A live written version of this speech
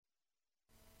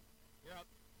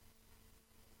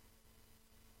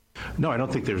No, I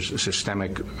don't think there's a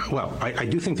systemic. Well, I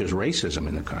do think there's racism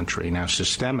in the country. Now,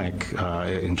 systemic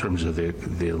in terms of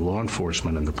the law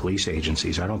enforcement and the police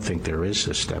agencies, I don't think there is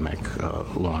systemic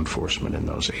law enforcement in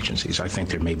those agencies. I think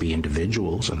there may be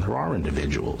individuals, and there are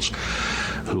individuals,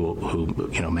 who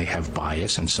may have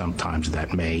bias, and sometimes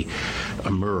that may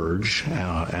emerge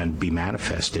and be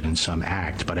manifested in some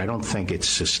act, but I don't think it's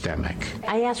systemic.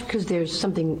 I ask because there's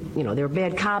something, there are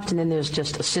bad cops, and then there's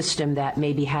just a system that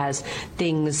maybe has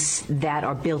things that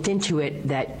are built into it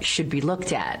that should be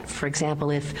looked at. For example,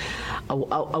 if a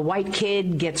white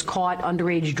kid gets caught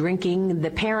underage drinking, the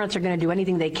parents are going to do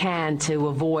anything they can to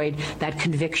avoid that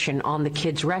conviction on the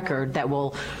kid's record that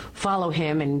will follow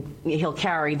him, and he'll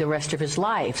carry the rest of his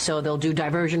life. So they'll do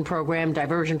diversion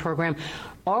program.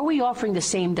 Are we offering the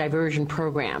same diversion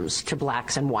programs to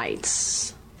blacks and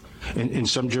whites? In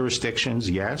some jurisdictions,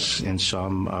 yes. In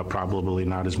some, probably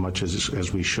not as much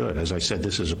as we should. As I said,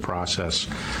 this is a process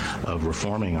of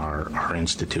reforming our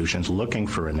institutions, looking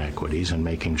for inequities and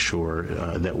making sure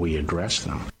that we address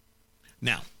them.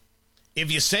 Now,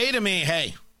 if you say to me,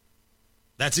 hey,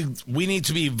 we need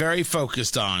to be very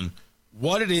focused on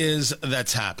what it is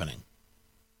that's happening,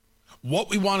 what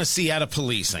we want to see out of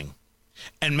policing,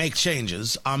 and make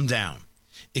changes, I'm down.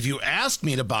 If you ask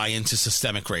me to buy into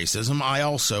systemic racism, I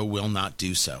also will not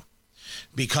do so.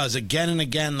 Because again and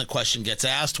again, the question gets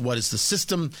asked, what is the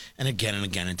system? And again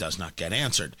it does not get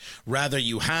answered. Rather,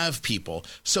 you have people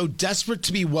so desperate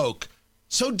to be woke,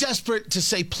 so desperate to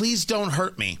say, please don't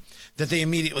hurt me, that they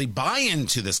immediately buy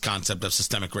into this concept of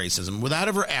systemic racism without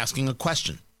ever asking a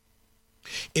question.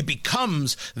 It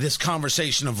becomes this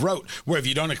conversation of rote, where if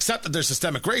you don't accept that there's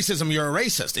systemic racism, you're a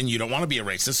racist, and you don't want to be a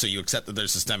racist, so you accept that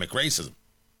there's systemic racism.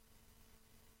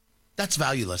 That's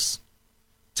valueless.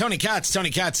 Tony Katz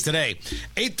today.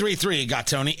 833 got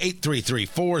Tony,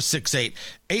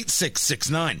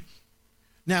 833-468-8669.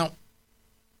 Now,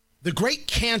 the great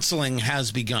canceling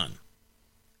has begun,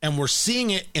 and we're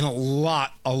seeing it in a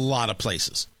lot of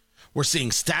places. We're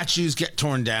seeing statues get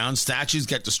torn down, statues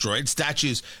get destroyed,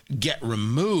 statues get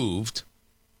removed,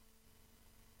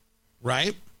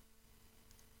 right?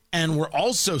 And we're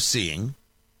also seeing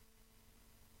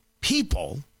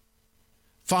people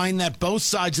find that both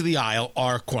sides of the aisle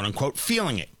are, quote unquote,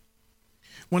 feeling it.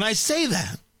 When I say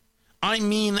that, I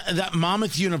mean that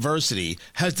Monmouth University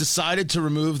has decided to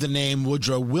remove the name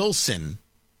Woodrow Wilson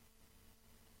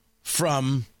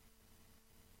from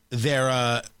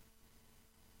their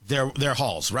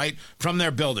halls, right? From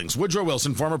their buildings. Woodrow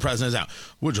Wilson, former president, is out.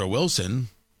 Woodrow Wilson,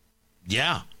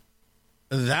 yeah,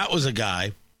 that was a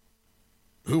guy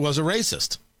who was a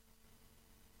racist.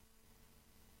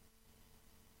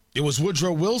 It was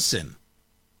Woodrow Wilson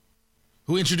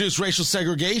who introduced racial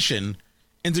segregation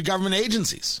into government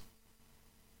agencies.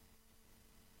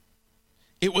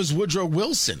 It was Woodrow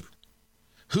Wilson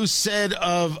who said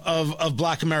of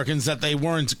black Americans that they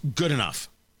weren't good enough.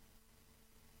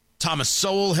 Thomas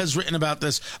Sowell has written about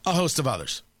this, a host of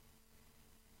others.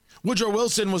 Woodrow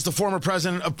Wilson was the former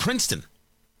president of Princeton.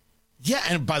 Yeah,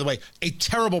 and by the way, a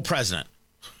terrible president.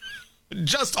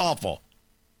 Just awful.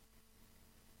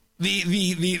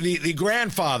 The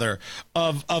grandfather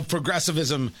of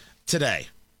progressivism today.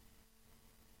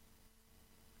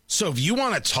 So if you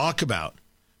want to talk about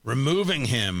removing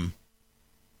him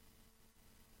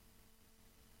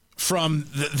from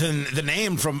the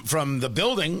name from the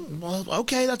building, well,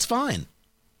 okay, that's fine.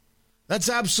 That's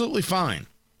absolutely fine.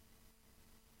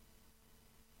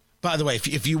 By the way,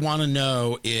 if you want to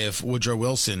know if Woodrow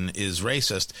Wilson is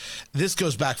racist, this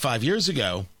goes back 5 years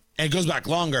ago, and it goes back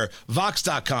longer.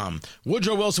 Vox.com.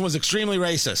 Woodrow Wilson was extremely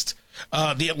racist.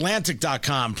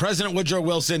 TheAtlantic.com. President Woodrow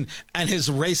Wilson and his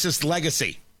racist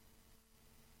legacy.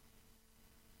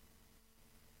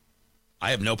 I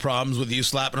have no problems with you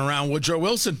slapping around Woodrow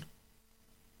Wilson.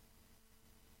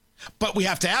 But we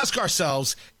have to ask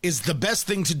ourselves, is the best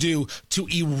thing to do to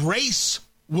erase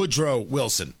Woodrow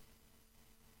Wilson?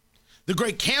 The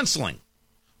great canceling.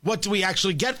 What do we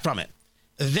actually get from it?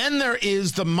 Then there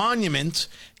is the monument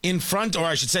in front, or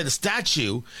I should say the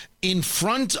statue, in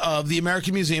front of the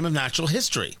American Museum of Natural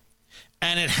History.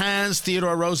 And it has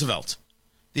Theodore Roosevelt.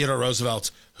 Theodore Roosevelt,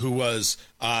 who was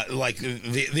like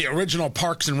the original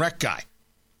Parks and Rec guy,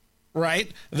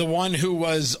 right? The one who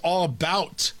was all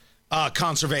about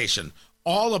conservation,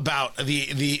 all about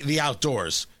the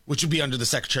outdoors, which would be under the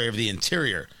Secretary of the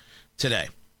Interior today.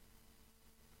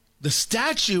 The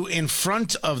statue in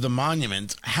front of the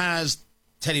monument has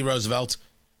Teddy Roosevelt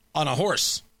on a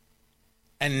horse.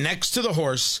 And next to the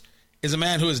horse is a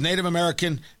man who is Native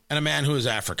American and a man who is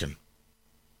African.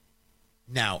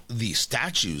 Now, the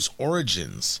statue's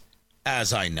origins,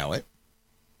 as I know it,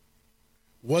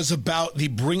 was about the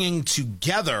bringing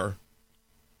together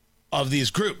of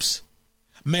these groups.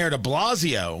 Mayor de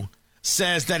Blasio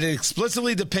says that it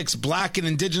explicitly depicts black and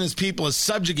indigenous people as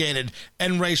subjugated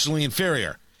and racially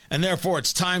inferior, and therefore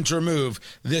it's time to remove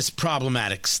this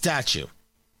problematic statue.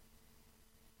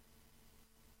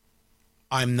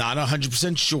 I'm not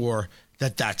 100% sure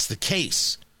that that's the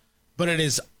case, but it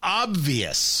is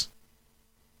obvious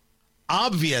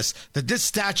that this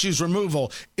statue's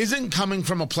removal isn't coming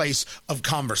from a place of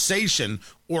conversation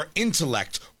or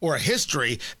intellect or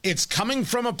history. It's coming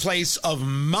from a place of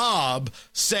mob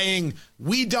saying,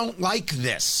 we don't like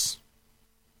this.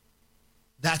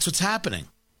 That's what's happening.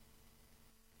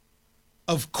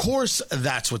 Of course,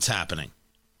 that's what's happening.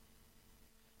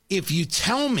 If you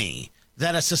tell me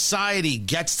that a society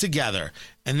gets together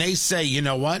and they say, you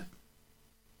know what?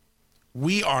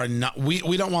 We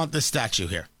don't want this statue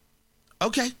here.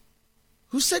 Okay.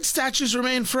 Who said statues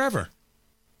remain forever?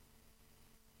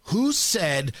 Who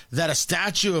said that a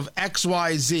statue of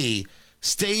XYZ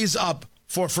stays up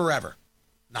for forever?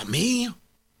 Not me.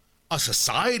 A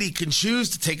society can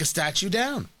choose to take a statue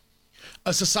down.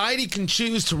 A society can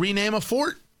choose to rename a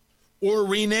fort or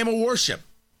rename a warship.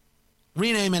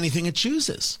 Rename anything it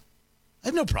chooses. I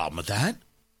have no problem with that.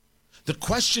 The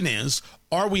question is,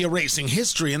 are we erasing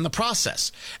history in the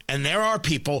process? And there are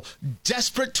people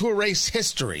desperate to erase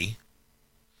history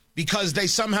because they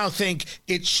somehow think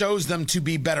it shows them to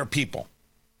be better people.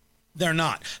 They're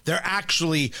not. They're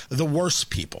actually the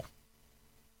worst people.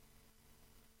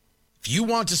 If you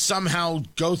want to somehow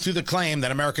go through the claim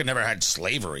that America never had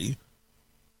slavery,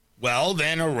 well,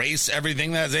 then erase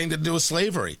everything that has anything to do with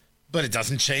slavery. But it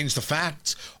doesn't change the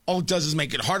facts. All it does is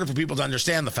make it harder for people to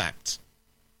understand the facts.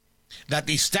 That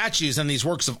these statues and these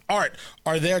works of art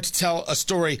are there to tell a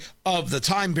story of the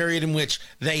time period in which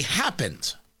they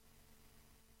happened.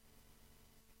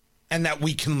 And that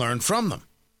we can learn from them.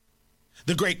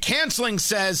 The Great Canceling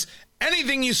says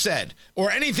anything you said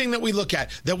or anything that we look at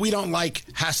that we don't like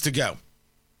has to go.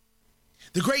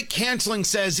 The Great Canceling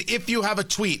says if you have a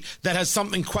tweet that has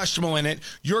something questionable in it,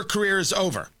 your career is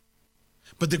over.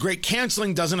 But the Great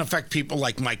Canceling doesn't affect people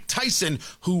like Mike Tyson,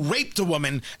 who raped a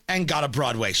woman and got a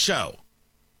Broadway show.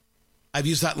 I've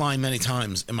used that line many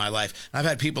times in my life. I've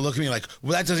had people look at me like,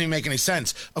 well, that doesn't even make any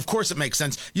sense. Of course it makes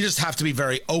sense. You just have to be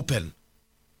very open.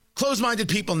 Closed-minded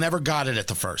people never got it at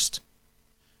the first.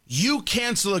 You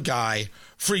cancel a guy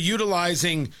for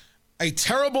utilizing a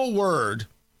terrible word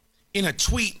in a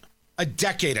tweet a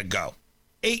decade ago,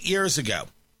 8 years ago.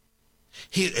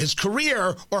 His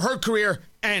career or her career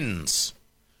ends.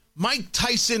 Mike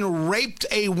Tyson raped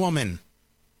a woman.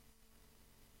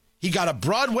 He got a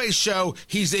Broadway show.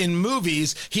 He's in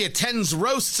movies. He attends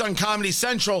roasts on Comedy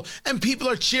Central, and people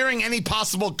are cheering any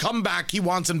possible comeback he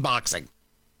wants in boxing.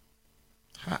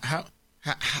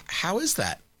 How is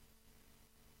that?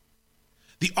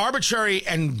 The arbitrary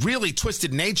and really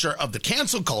twisted nature of the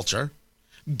cancel culture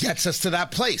gets us to that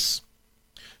place.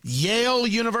 Yale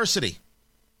University.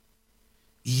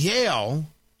 Yale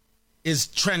is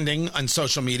trending on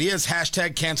social media as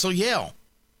hashtag cancel Yale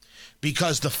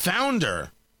because the founder,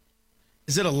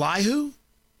 is it Elihu?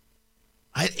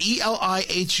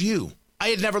 Elihu. I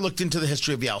had never looked into the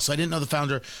history of Yale, so I didn't know the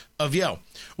founder of Yale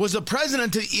was the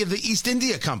president of the East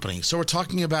India Company. So we're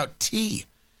talking about tea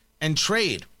and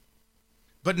trade.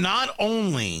 But not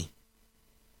only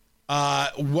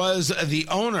was the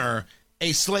owner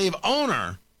a slave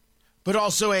owner, but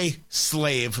also a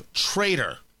slave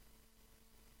trader.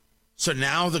 So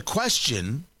now the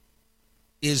question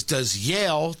is, does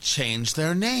Yale change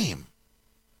their name?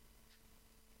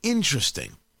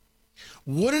 Interesting.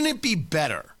 Wouldn't it be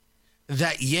better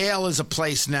that Yale is a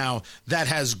place now that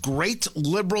has great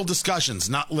liberal discussions,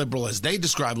 not liberal as they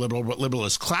describe liberal, but liberal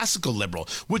as classical liberal,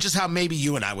 which is how maybe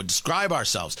you and I would describe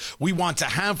ourselves. We want to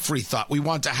have free thought. We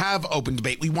want to have open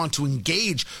debate. We want to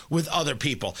engage with other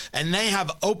people. And they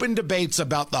have open debates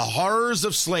about the horrors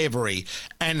of slavery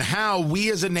and how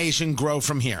we as a nation grow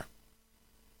from here.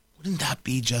 Wouldn't that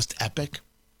be just epic?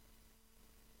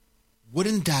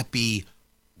 Wouldn't that be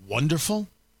wonderful?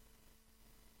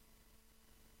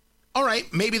 All right,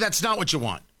 maybe that's not what you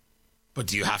want, but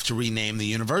do you have to rename the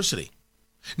university?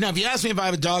 Now, if you ask me if I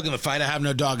have a dog in the fight, I have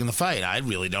no dog in the fight. I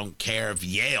really don't care if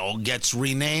Yale gets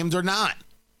renamed or not.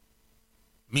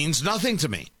 Means nothing to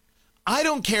me. I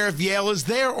don't care if Yale is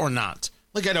there or not.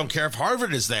 Like I don't care if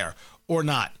Harvard is there or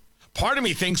not. Part of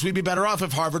me thinks we'd be better off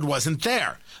if Harvard wasn't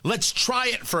there. Let's try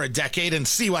it for a decade and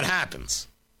see what happens.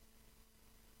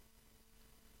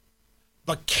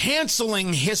 But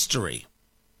canceling history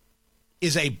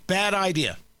is a bad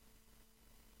idea.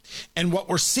 And what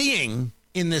we're seeing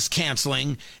in this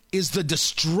canceling is the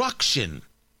destruction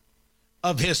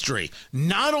of history,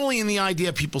 not only in the idea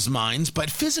of people's minds, but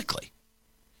physically.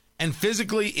 And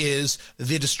physically is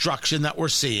the destruction that we're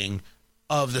seeing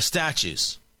of the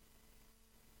statues.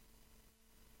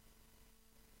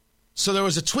 So there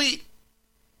was a tweet.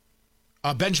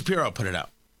 Ben Shapiro put it out.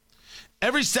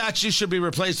 Every statue should be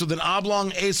replaced with an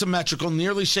oblong, asymmetrical,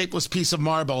 nearly shapeless piece of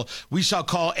marble we shall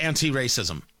call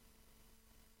anti-racism.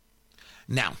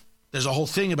 Now, there's a whole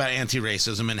thing about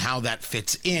anti-racism and how that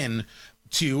fits in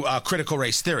to critical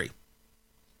race theory.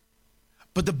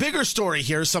 But the bigger story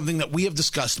here is something that we have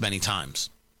discussed many times.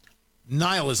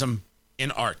 Nihilism in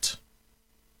art.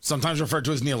 Sometimes referred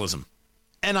to as nihilism.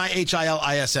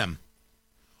 Nihilism.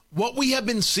 What we have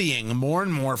been seeing more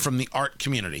and more from the art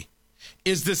community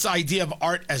is this idea of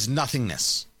art as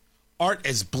nothingness. Art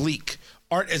as bleak.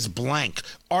 Art as blank.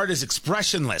 Art as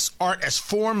expressionless. Art as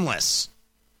formless.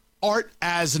 Art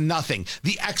as nothing.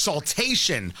 The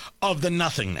exaltation of the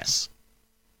nothingness.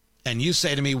 And you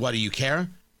say to me, what do you care?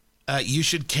 You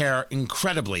should care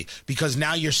incredibly, because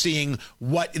now you're seeing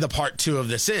what the part two of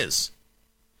this is.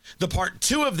 The part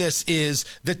two of this is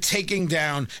the taking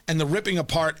down and the ripping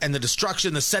apart and the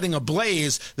destruction, the setting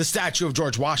ablaze, the statue of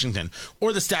George Washington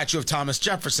or the statue of Thomas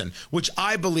Jefferson, which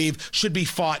I believe should be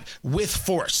fought with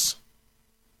force.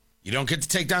 You don't get to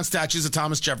take down statues of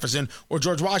Thomas Jefferson or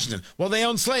George Washington. Well, they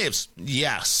owned slaves.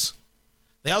 Yes.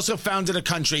 They also founded a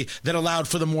country that allowed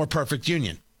for the more perfect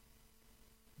union.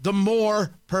 The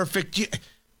more perfect,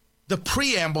 the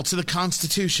preamble to the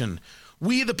Constitution.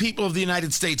 We, the people of the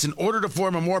United States, in order to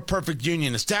form a more perfect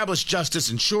union, establish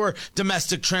justice, ensure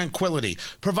domestic tranquility,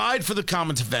 provide for the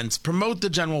common defense, promote the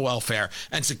general welfare,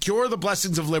 and secure the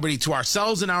blessings of liberty to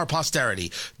ourselves and our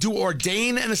posterity, do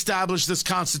ordain and establish this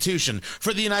Constitution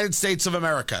for the United States of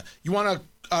America. You want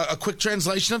a quick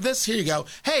translation of this? Here you go.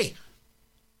 Hey,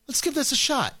 let's give this a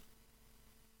shot.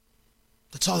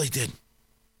 That's all they did.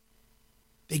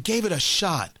 They gave it a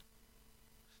shot.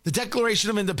 The Declaration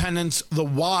of Independence, the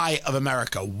why of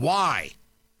America. Why?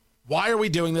 Why are we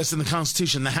doing this in the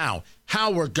Constitution? The how.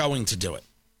 How we're going to do it.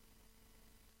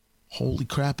 Holy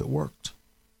crap, it worked.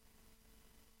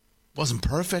 It wasn't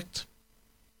perfect.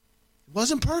 It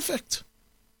wasn't perfect.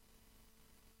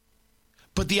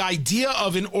 But the idea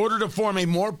of in order to form a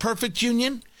more perfect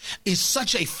union is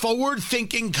such a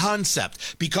forward-thinking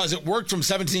concept because it worked from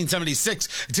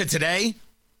 1776 to today.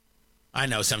 I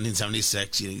know,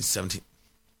 1776, 17...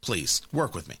 Please,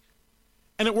 work with me.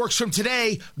 And it works from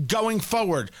today going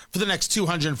forward for the next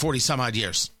 240 some odd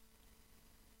years.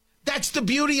 That's the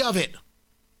beauty of it.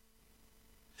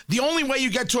 The only way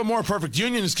you get to a more perfect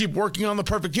union is keep working on the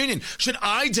perfect union. Should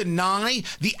I deny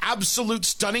the absolute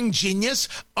stunning genius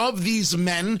of these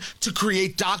men to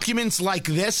create documents like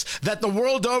this that the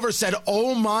world over said,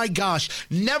 oh my gosh,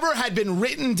 never had been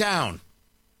written down?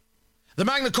 The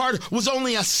Magna Carta was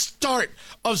only a start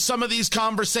of some of these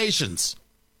conversations.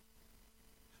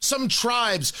 Some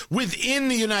tribes within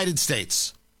the United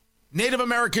States, Native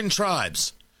American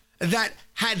tribes, that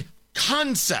had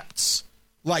concepts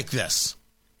like this,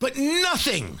 but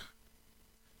nothing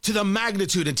to the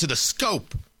magnitude and to the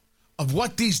scope of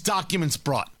what these documents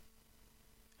brought,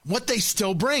 what they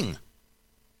still bring.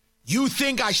 You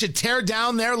think I should tear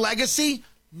down their legacy?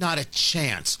 Not a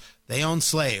chance. They owned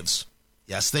slaves.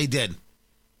 Yes, they did.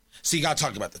 So you got to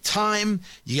talk about the time.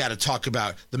 You got to talk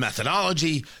about the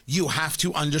methodology. You have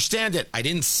to understand it. I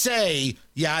didn't say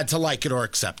you had to like it or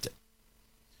accept it.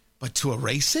 But to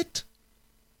erase it?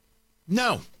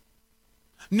 No.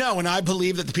 No, and I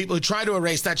believe that the people who try to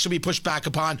erase that should be pushed back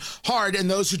upon hard, and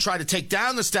those who try to take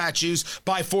down the statues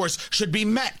by force should be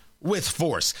met with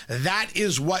force. That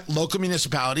is what local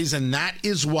municipalities and that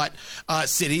is what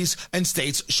cities and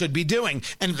states should be doing.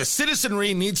 And the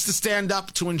citizenry needs to stand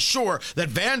up to ensure that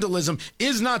vandalism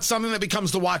is not something that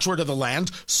becomes the watchword of the land.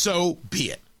 So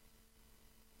be it.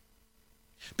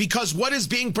 Because what is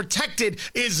being protected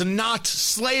is not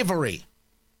slavery.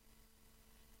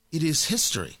 It is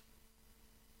history.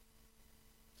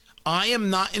 I am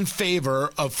not in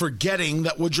favor of forgetting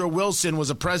that Woodrow Wilson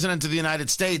was a president of the United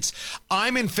States.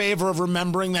 I'm in favor of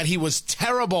remembering that he was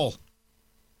terrible.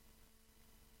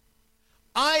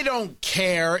 I don't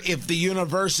care if the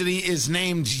university is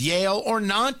named Yale or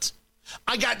not.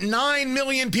 I got 9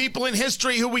 million people in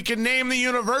history who we can name the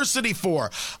university for.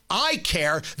 I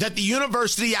care that the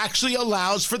university actually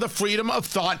allows for the freedom of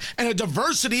thought and a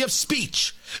diversity of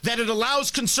speech, that it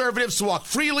allows conservatives to walk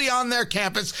freely on their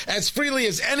campus as freely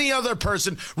as any other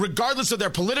person, regardless of their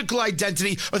political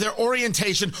identity or their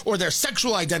orientation or their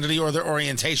sexual identity or their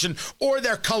orientation or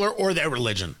their color or their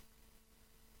religion.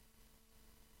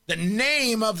 The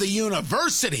name of the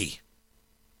university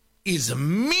is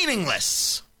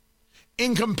meaningless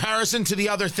in comparison to the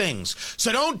other things.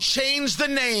 So don't change the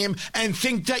name and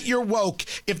think that you're woke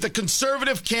if the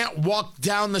conservative can't walk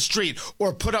down the street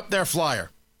or put up their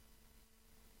flyer.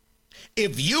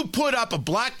 If you put up a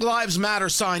Black Lives Matter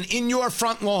sign in your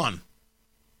front lawn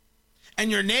and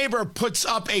your neighbor puts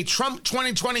up a Trump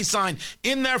 2020 sign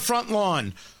in their front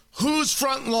lawn, whose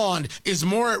front lawn is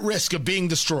more at risk of being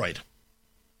destroyed?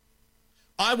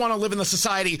 I want to live in a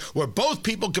society where both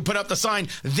people can put up the sign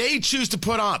they choose to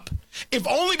put up, if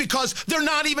only because they're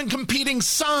not even competing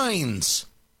signs.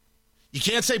 You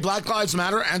can't say Black Lives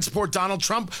Matter and support Donald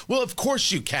Trump? Well, of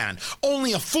course you can.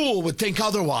 Only a fool would think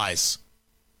otherwise.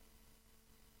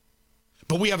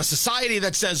 But we have a society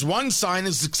that says one sign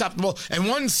is acceptable and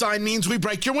one sign means we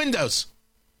break your windows.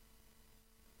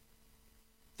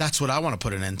 That's what I want to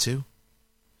put an end to.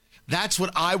 That's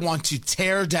what I want to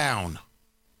tear down.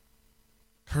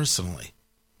 Personally,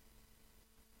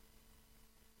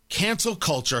 cancel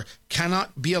culture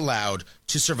cannot be allowed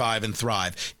to survive and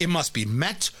thrive. It must be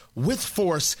met with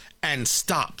force and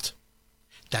stopped.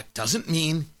 That doesn't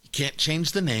mean you can't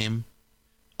change the name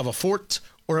of a fort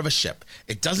or of a ship.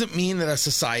 It doesn't mean that a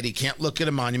society can't look at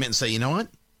a monument and say, you know what?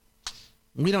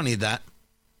 We don't need that.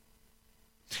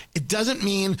 It doesn't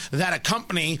mean that a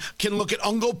company can look at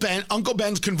Uncle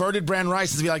Ben's converted brand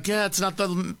rice and be like, yeah, it's not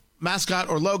the mascot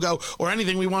or logo or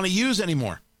anything we want to use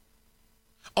anymore.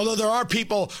 Although there are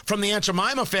people from the Aunt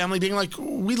Jemima family being like,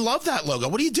 we love that logo.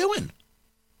 What are you doing?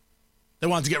 They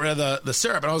wanted to get rid of the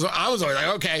syrup. And I was always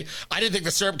like, okay, I didn't think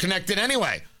the syrup connected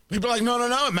anyway. People are like, no,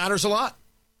 it matters a lot.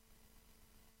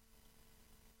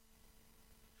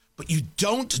 But you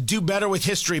don't do better with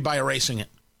history by erasing it.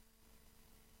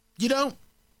 You don't.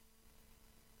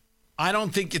 I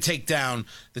don't think you take down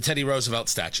the Teddy Roosevelt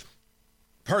statue.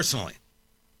 Personally.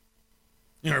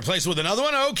 You replace it with another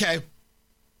one? Okay.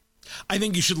 I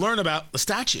think you should learn about the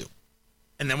statue,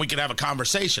 and then we can have a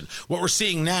conversation. What we're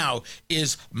seeing now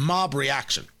is mob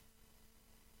reaction.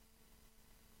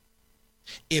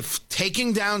 If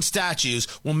taking down statues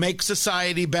will make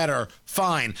society better,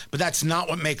 fine, but that's not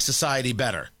what makes society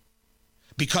better.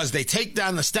 Because they take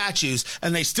down the statues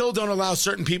and they still don't allow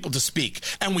certain people to speak.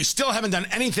 And we still haven't done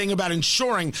anything about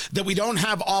ensuring that we don't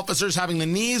have officers having the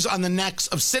knees on the necks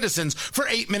of citizens for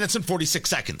 8 minutes and 46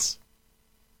 seconds.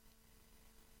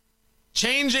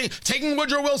 Taking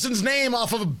Woodrow Wilson's name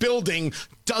off of a building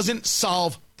doesn't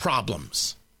solve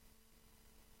problems.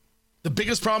 The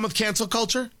biggest problem with cancel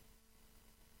culture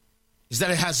is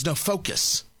that it has no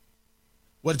focus.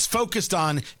 What it's focused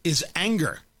on is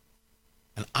anger.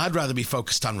 And I'd rather be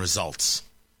focused on results.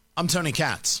 I'm Tony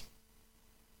Katz.